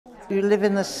You live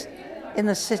in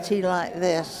a city like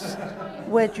this,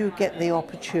 where do you get the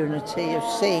opportunity of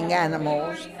seeing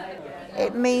animals?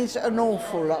 It means an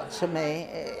awful lot to me.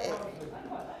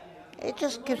 It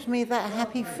just gives me that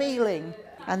happy feeling,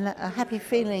 and a happy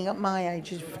feeling at my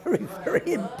age is very,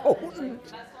 very important.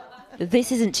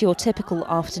 This isn't your typical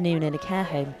afternoon in a care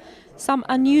home. Some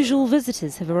unusual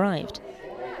visitors have arrived.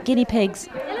 Guinea pigs,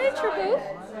 hello, Trouble,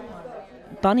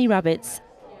 bunny rabbits,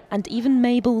 and even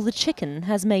Mabel the chicken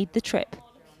has made the trip.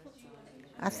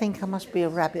 I think I must be a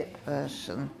rabbit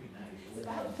person.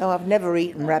 Though I've never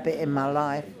eaten rabbit in my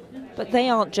life. But they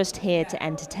aren't just here to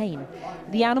entertain.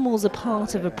 The animals are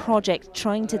part of a project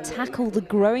trying to tackle the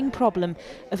growing problem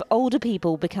of older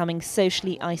people becoming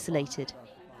socially isolated.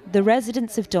 The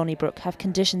residents of Donnybrook have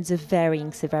conditions of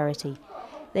varying severity.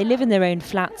 They live in their own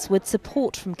flats with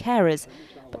support from carers,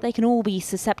 but they can all be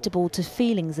susceptible to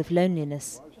feelings of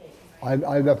loneliness. I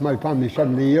left my family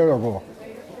 70 years ago.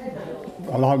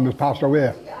 A lot of them has passed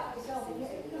away.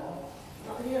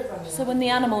 So when the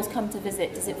animals come to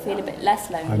visit, does it feel a bit less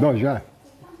lonely? It does, yeah.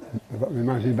 We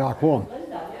might be back home.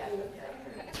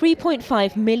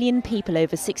 3.5 million people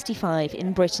over 65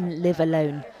 in Britain live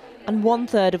alone, and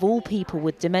 1/3 of all people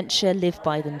with dementia live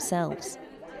by themselves.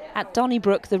 At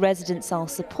Donnybrook, the residents are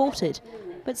supported,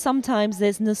 but sometimes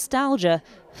there's nostalgia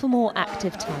for more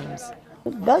active times.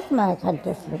 It does make a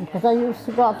difference, because I used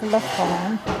to go to the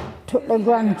farm, took the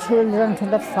grandchildren to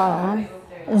the farm,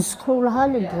 in school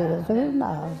holidays, you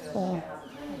know, so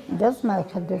it does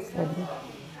make a difference.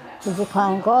 Because you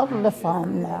can't go to the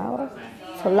farm now.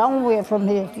 It's a long way from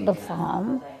here to the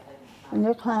farm, and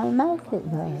you can't make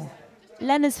it there.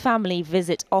 Lena's family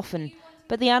visit often,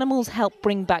 but the animals help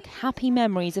bring back happy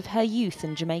memories of her youth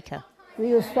in Jamaica. We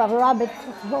used to have rabbits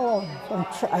at home,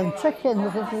 and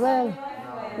chickens as well.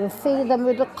 You feed them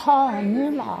with the corn,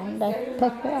 you know, and they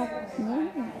pick it up.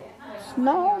 It's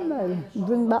normal.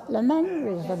 Bring back the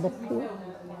memories of the people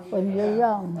when you're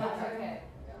young.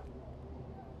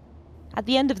 At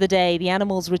the end of the day, the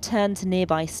animals return to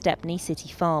nearby Stepney City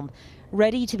Farm,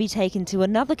 ready to be taken to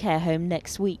another care home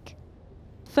next week.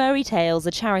 Furry Tales,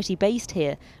 a charity based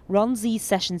here, runs these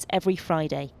sessions every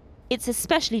Friday. It's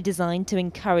especially designed to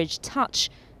encourage touch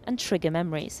and trigger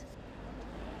memories.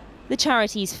 The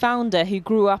charity's founder, who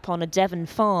grew up on a Devon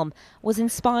farm, was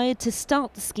inspired to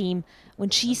start the scheme when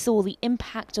she saw the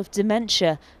impact of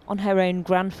dementia on her own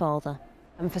grandfather.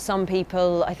 And for some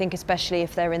people, I think especially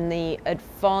if they're in the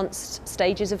advanced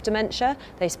stages of dementia,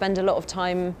 they spend a lot of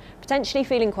time potentially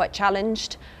feeling quite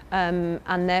challenged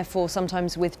and therefore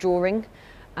sometimes withdrawing.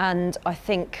 And I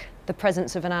think the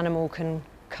presence of an animal can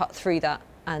cut through that,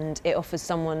 and it offers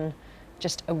someone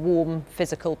just a warm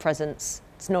physical presence.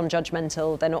 It's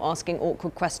non-judgmental, they're not asking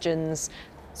awkward questions.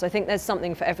 So I think there's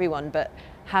something for everyone, but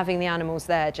having the animals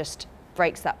there just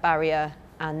breaks that barrier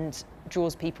and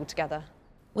draws people together.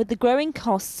 With the growing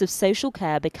costs of social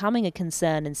care becoming a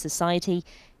concern in society,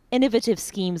 innovative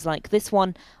schemes like this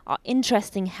one are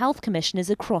interesting health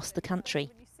commissioners across the country.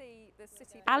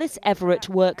 Alice Everett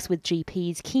works with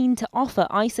GPs keen to offer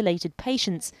isolated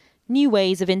patients new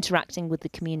ways of interacting with the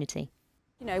community.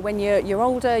 You know, when you're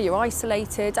older, you're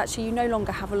isolated, actually you no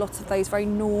longer have a lot of those very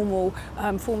normal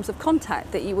forms of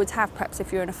contact that you would have perhaps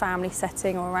if you're in a family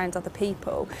setting or around other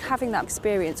people. Having that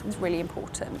experience was really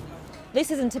important.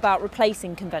 This isn't about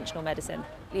replacing conventional medicine.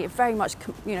 It very much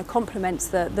complements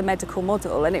the medical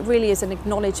model, and it really is an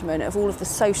acknowledgement of all of the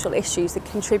social issues that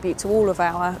contribute to all of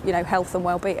our health and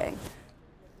well-being.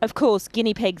 Of course,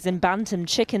 guinea pigs and bantam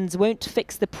chickens won't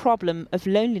fix the problem of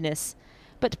loneliness,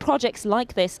 but projects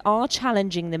like this are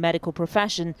challenging the medical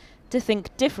profession to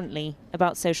think differently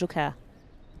about social care.